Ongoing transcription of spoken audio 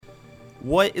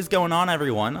What is going on,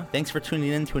 everyone? Thanks for tuning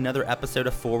in to another episode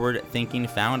of Forward Thinking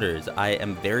Founders. I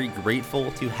am very grateful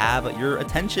to have your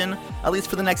attention, at least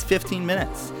for the next 15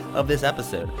 minutes of this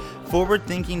episode. Forward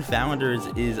Thinking Founders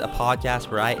is a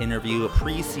podcast where I interview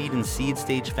pre-seed and seed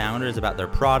stage founders about their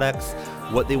products,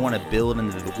 what they want to build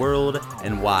into the world,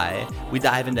 and why. We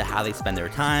dive into how they spend their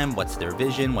time, what's their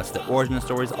vision, what's the origin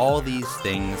stories, all these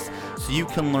things, so you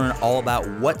can learn all about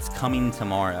what's coming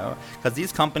tomorrow. Because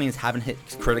these companies haven't hit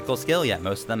critical scale yet.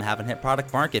 Most of them haven't hit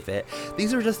product market fit.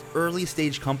 These are just early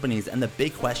stage companies, and the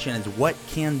big question is, what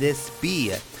can this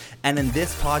be? And in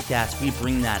this podcast, we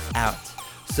bring that out.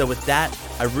 So with that,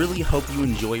 I really hope you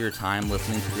enjoy your time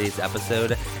listening to today's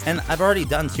episode. And I've already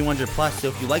done 200 plus, so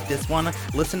if you like this one,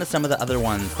 listen to some of the other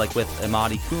ones, like with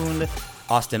Imadi Kund,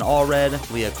 Austin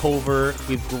Allred, Leah Culver.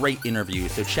 We have great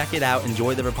interviews, so check it out,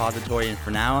 enjoy the repository, and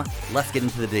for now, let's get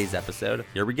into today's episode.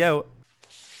 Here we go.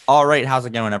 All right, how's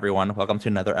it going, everyone? Welcome to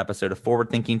another episode of Forward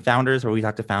Thinking Founders, where we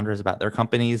talk to founders about their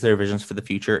companies, their visions for the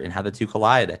future, and how the two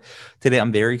collide. Today,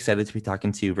 I'm very excited to be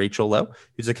talking to Rachel Lowe,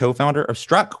 who's a co-founder of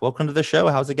Struck. Welcome to the show.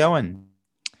 How's it going?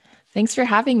 Thanks for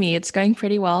having me. It's going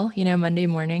pretty well, Monday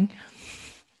morning.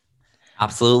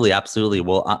 Absolutely.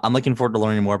 Well, I'm looking forward to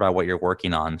learning more about what you're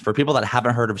working on. For people that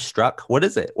haven't heard of Struck, what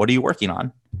is it? What are you working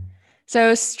on?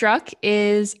 So Struck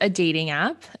is a dating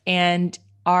app, and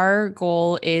our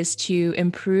goal is to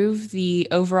improve the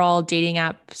overall dating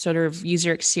app sort of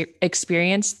user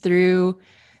experience through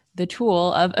the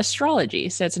tool of astrology.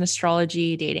 So it's an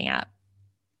astrology dating app.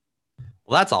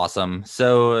 Well, that's awesome.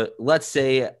 So let's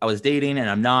say I was dating and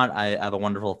I'm not. I have a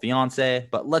wonderful fiance,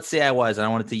 but let's say I was and I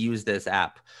wanted to use this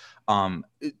app.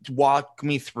 Walk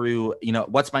me through,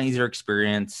 what's my user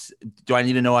experience? Do I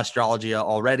need to know astrology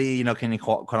already? Can you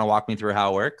kind of walk me through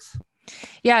how it works?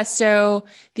 Yeah. So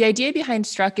the idea behind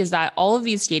Struck is that all of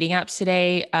these dating apps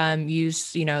today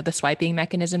use, the swiping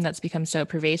mechanism that's become so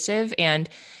pervasive. And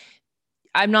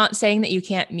I'm not saying that you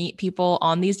can't meet people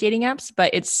on these dating apps,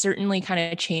 but it's certainly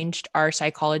kind of changed our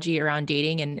psychology around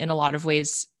dating and in a lot of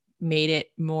ways made it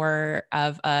more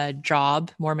of a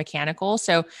job, more mechanical.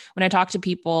 So when I talk to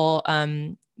people,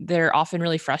 they're often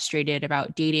really frustrated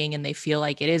about dating and they feel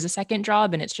like it is a second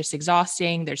job and it's just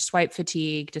exhausting. There's swipe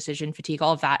fatigue, decision fatigue,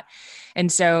 all of that.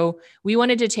 And so we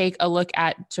wanted to take a look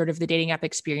at sort of the dating app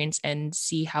experience and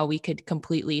see how we could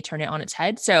completely turn it on its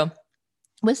head. So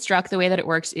with Struck, the way that it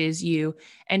works is you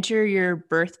enter your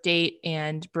birth date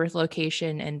and birth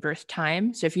location and birth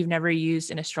time. So if you've never used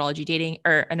an astrology dating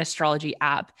or an astrology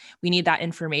app, we need that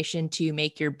information to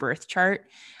make your birth chart.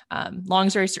 Long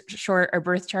story short, our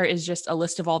birth chart is just a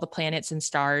list of all the planets and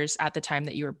stars at the time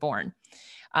that you were born.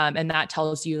 And that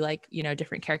tells you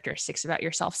different characteristics about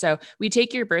yourself. So we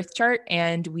take your birth chart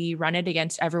and we run it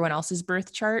against everyone else's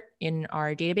birth chart in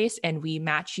our database, and we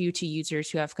match you to users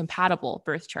who have compatible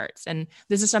birth charts. And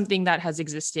this is something that has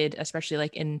existed, especially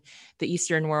like in the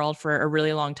Eastern world, for a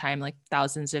really long time, like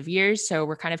thousands of years. So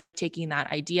we're kind of taking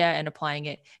that idea and applying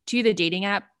it to the dating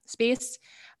app space.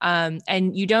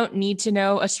 And you don't need to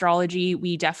know astrology.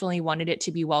 We definitely wanted it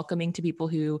to be welcoming to people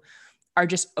who are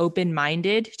just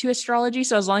open-minded to astrology.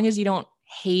 So as long as you don't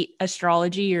hate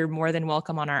astrology, you're more than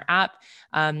welcome on our app.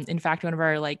 In fact, one of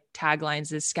our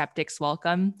taglines is skeptics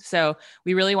welcome. So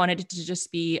we really wanted it to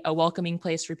just be a welcoming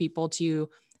place for people to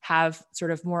have sort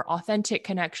of more authentic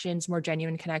connections, more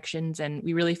genuine connections. And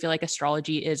we really feel like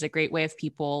astrology is a great way of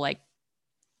people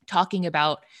talking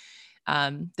about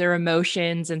their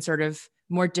emotions and sort of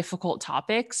more difficult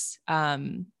topics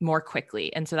more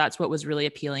quickly. And so that's what was really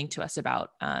appealing to us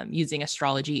about using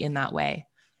astrology in that way.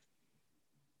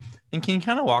 And can you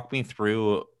kind of walk me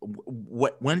through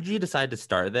when did you decide to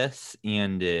start this,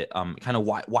 and kind of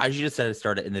why did you decide to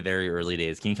start it in the very early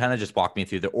days? Can you kind of just walk me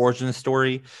through the origin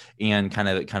story and kind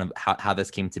of how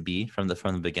this came to be from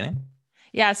the beginning?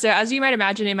 Yeah. So as you might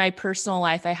imagine, in my personal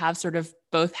life, I have sort of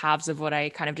both halves of what I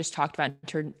kind of just talked about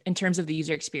in terms of the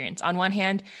user experience. On one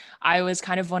hand, I was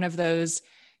kind of one of those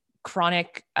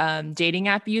chronic dating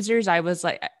app users. I was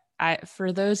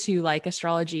for those who like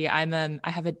astrology, I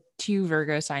have 2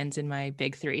 Virgo signs in my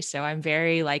big 3. So I'm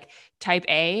very type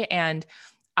A, and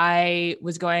I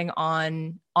was going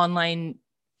on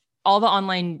all the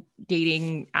online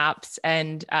dating apps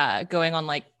and going on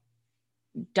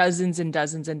dozens and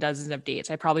dozens and dozens of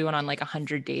dates. I probably went on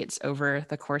 100 dates over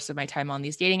the course of my time on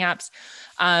these dating apps.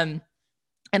 And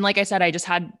like I said, I just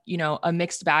had, a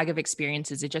mixed bag of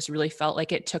experiences. It just really felt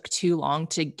like it took too long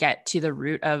to get to the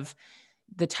root of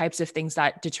the types of things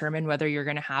that determine whether you're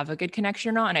going to have a good connection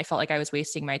or not. And I felt like I was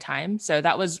wasting my time. So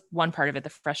that was one part of it, the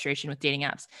frustration with dating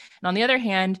apps. And on the other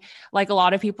hand, like a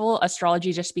lot of people,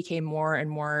 astrology just became more and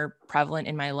more prevalent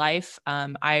in my life.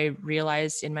 I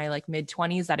realized in my like mid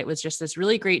 20s that it was just this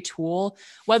really great tool,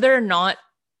 whether or not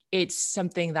it's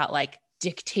something that like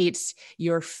dictates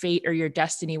your fate or your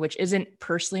destiny, which isn't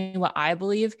personally what I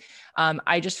believe.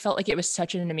 I just felt like it was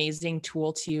such an amazing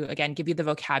tool to, again, give you the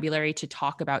vocabulary to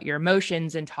talk about your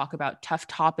emotions and talk about tough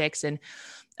topics and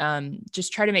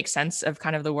just try to make sense of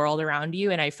kind of the world around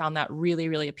you. And I found that really,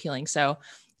 really appealing. So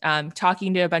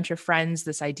talking to a bunch of friends,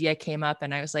 this idea came up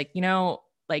and I was like,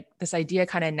 like this idea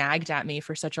kind of nagged at me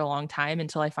for such a long time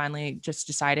until I finally just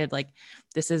decided like,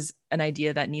 this is an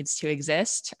idea that needs to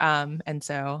exist. And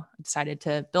so I decided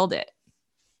to build it.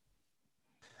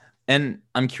 And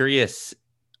I'm curious,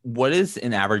 what does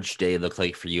an average day look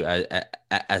like for you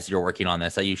as you're working on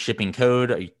this? Are you shipping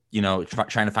code? Are you,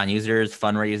 trying to find users,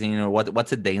 fundraising, or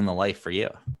what's a day in the life for you?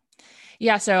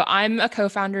 Yeah. So I'm a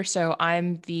co-founder. So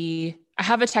I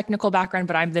have a technical background,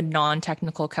 but I'm the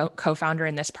non-technical co-founder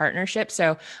in this partnership.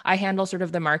 So I handle sort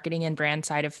of the marketing and brand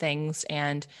side of things.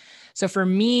 And so for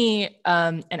me,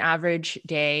 an average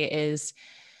day is,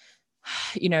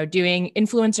 doing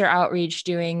influencer outreach,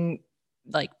 doing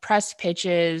like press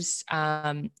pitches,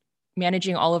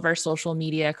 managing all of our social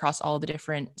media across all the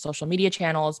different social media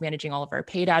channels, managing all of our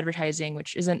paid advertising,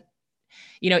 which isn't,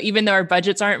 even though our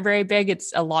budgets aren't very big,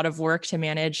 it's a lot of work to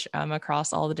manage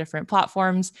across all the different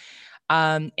platforms.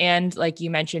 And like you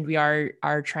mentioned, we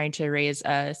are trying to raise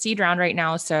a seed round right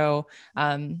now. So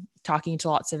talking to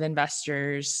lots of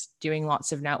investors, doing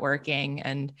lots of networking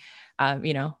and,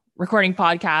 recording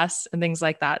podcasts and things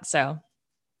like that. So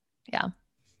yeah.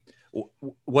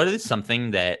 What is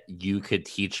something that you could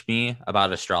teach me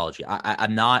about astrology?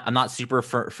 I'm not super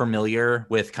familiar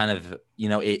with kind of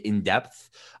in depth,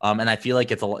 and I feel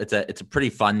like it's a pretty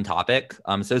fun topic.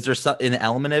 So is there an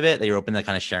element of it that you're open to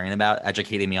kind of sharing about,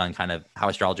 educating me on kind of how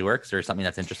astrology works, or something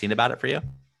that's interesting about it for you?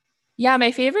 Yeah,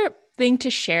 my favorite thing to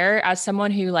share as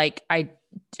someone who I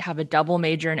have a double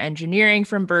major in engineering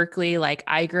from Berkeley. Like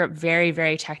I grew up very,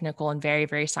 very technical and very,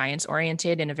 very science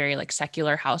oriented in a very like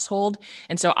secular household.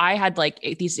 And so I had like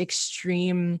these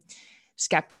extreme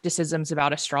skepticisms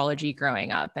about astrology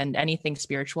growing up and anything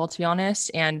spiritual, to be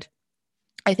honest. And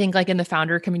I think like in the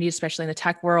founder community, especially in the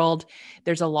tech world,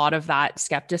 there's a lot of that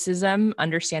skepticism,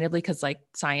 understandably, because like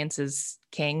science is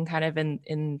king kind of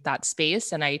in that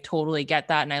space. And I totally get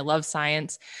that. And I love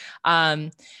science.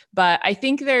 But I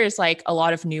think there's like a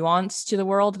lot of nuance to the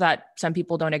world that some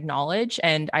people don't acknowledge.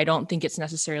 And I don't think it's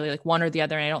necessarily like one or the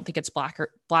other. And I don't think it's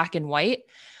black and white.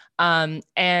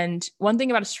 And one thing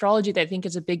about astrology that I think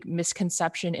is a big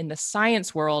misconception in the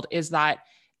science world is that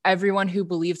everyone who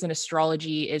believes in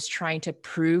astrology is trying to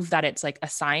prove that it's like a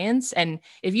science. And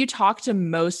if you talk to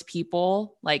most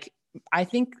people, like I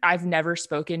think I've never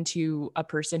spoken to a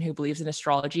person who believes in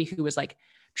astrology who was like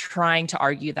trying to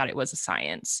argue that it was a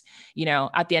science.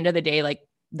 At the end of the day, like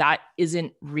that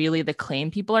isn't really the claim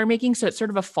people are making. So it's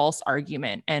sort of a false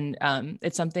argument. And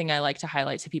it's something I like to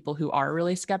highlight to people who are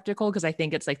really skeptical, because I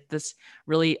think it's like this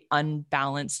really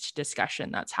unbalanced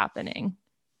discussion that's happening.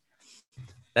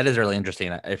 That is really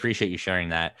interesting. I appreciate you sharing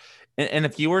that. And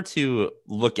if you were to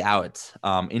look out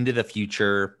into the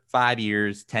future, 5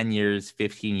 years, 10 years,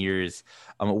 15 years,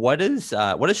 what does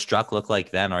Struck look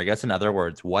like then? Or I guess in other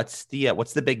words, what's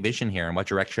the big vision here, and what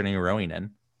direction are you rowing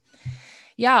in?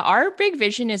 Yeah, our big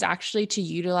vision is actually to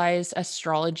utilize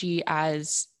astrology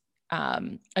as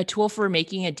a tool for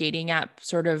making a dating app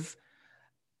sort of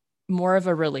more of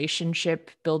a relationship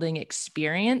building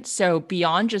experience. So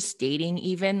beyond just dating,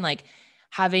 even like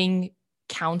having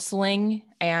counseling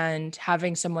and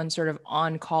having someone sort of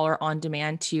on call or on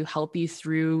demand to help you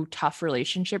through tough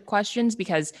relationship questions.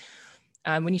 Because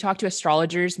when you talk to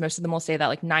astrologers, most of them will say that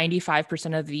like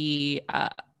 95% of the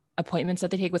appointments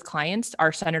that they take with clients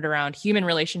are centered around human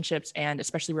relationships and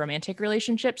especially romantic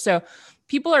relationships. So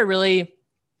people are really,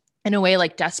 in a way,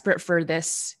 like desperate for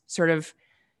this sort of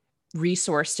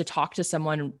resource to talk to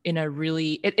someone in a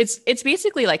really, it's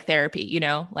basically like therapy,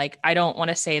 like I don't want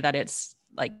to say that it's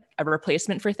like a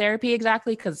replacement for therapy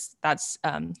exactly, because that's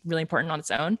really important on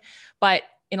its own. But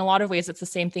in a lot of ways, it's the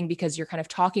same thing, because you're kind of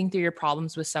talking through your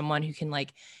problems with someone who can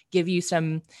like give you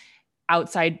some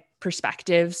outside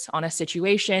perspectives on a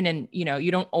situation. And,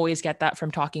 you don't always get that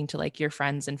from talking to like your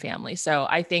friends and family. So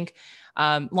I think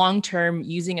long-term,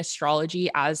 using astrology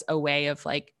as a way of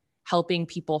like helping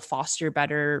people foster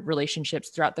better relationships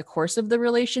throughout the course of the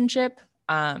relationship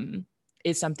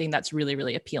is something that's really,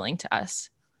 really appealing to us.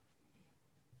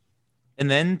 And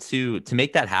then to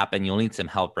make that happen, you'll need some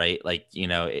help, right? Like,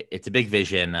 it's a big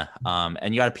vision,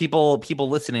 and you got people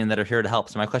listening that are here to help.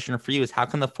 So my question for you is, how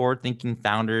can the Forward Thinking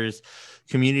Founders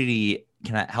community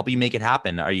can I help you make it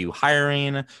happen? Are you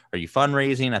hiring? Are you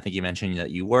fundraising? I think you mentioned that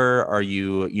you were. Are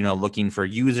you looking for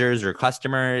users or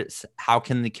customers? How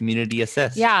can the community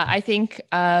assist? Yeah, I think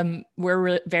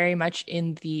we're very much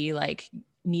in the like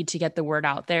need to get the word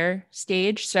out there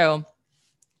stage. So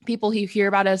people who hear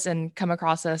about us and come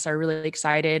across us are really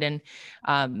excited, and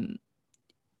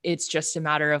it's just a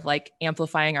matter of like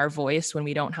amplifying our voice when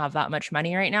we don't have that much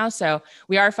money right now. So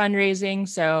we are fundraising.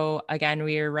 So again,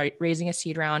 we are raising a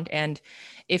seed round. And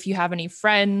if you have any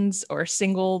friends or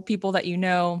single people that you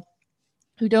know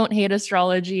who don't hate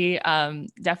astrology,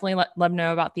 definitely let them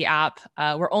know about the app.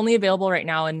 We're only available right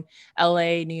now in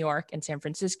LA, New York, and San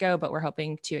Francisco, but we're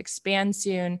hoping to expand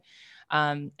soon.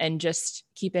 And just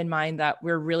keep in mind that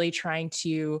we're really trying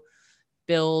to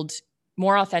build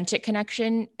more authentic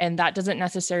connection. And that doesn't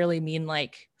necessarily mean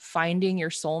like finding your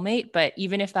soulmate, but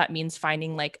even if that means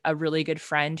finding like a really good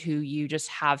friend who you just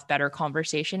have better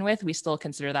conversation with, we still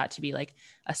consider that to be like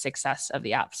a success of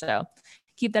the app. So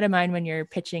keep that in mind when you're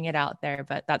pitching it out there,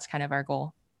 but that's kind of our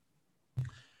goal.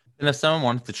 And if someone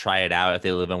wants to try it out, if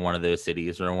they live in one of those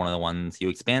cities or one of the ones you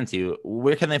expand to,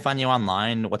 where can they find you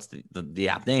online? What's the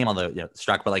app name? Although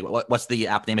Struck, but like, what's the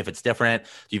app name if it's different? Do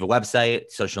you have a website,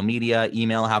 social media,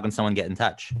 email? How can someone get in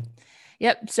touch?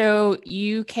 Yep. So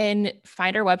you can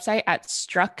find our website at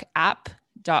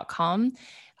struckapp.com.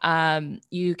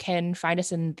 You can find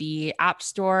us in the App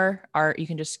Store, or you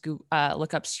can just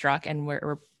look up Struck, and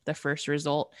we're the first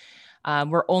result.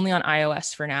 We're only on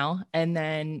iOS for now. And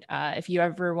then if you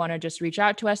ever want to just reach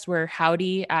out to us, we're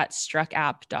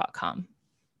howdy@struckapp.com.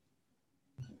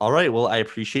 All right. Well, I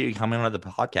appreciate you coming on the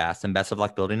podcast, and best of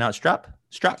luck building out Struck.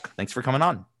 Thanks for coming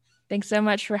on. Thanks so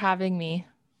much for having me.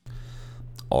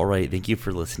 All right, thank you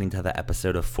for listening to the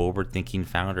episode of Forward Thinking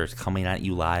Founders, coming at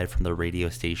you live from the radio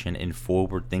station in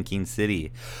Forward Thinking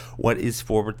City. What is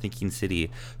Forward Thinking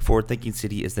City? Forward Thinking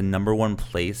City is the #1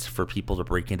 place for people to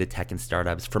break into tech and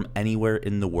startups from anywhere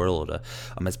in the world.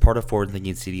 As part of Forward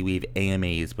Thinking City, we have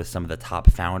AMAs with some of the top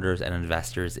founders and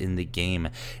investors in the game.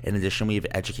 In addition, we have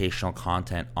educational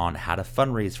content on how to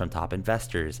fundraise from top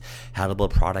investors, how to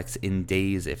build products in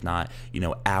days, if not,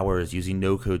 hours, using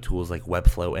no-code tools like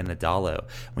Webflow and Adalo.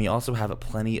 We also have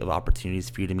plenty of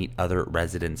opportunities for you to meet other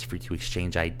residents, for you to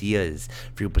exchange ideas,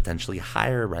 for you to potentially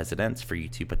hire residents, for you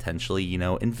to potentially,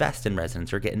 invest in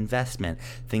residents or get investment,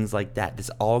 things like that. This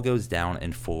all goes down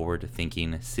in Forward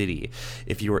Thinking City.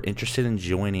 If you are interested in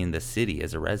joining the city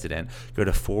as a resident, go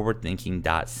to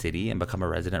forwardthinking.city and become a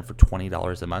resident for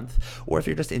 $20 a month. Or if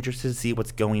you're just interested to see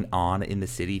what's going on in the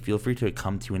city, feel free to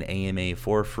come to an AMA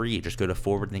for free. Just go to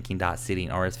forwardthinking.city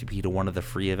and RSVP to one of the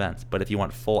free events. But if you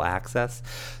want full access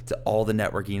to all the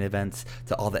networking events,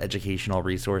 to all the educational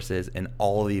resources, and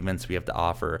all the events we have to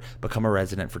offer, become a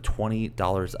resident for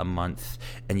 $20 a month,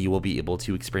 and you will be able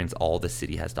to experience all the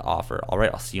city has to offer. All right,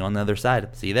 I'll see you on the other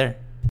side. See you there.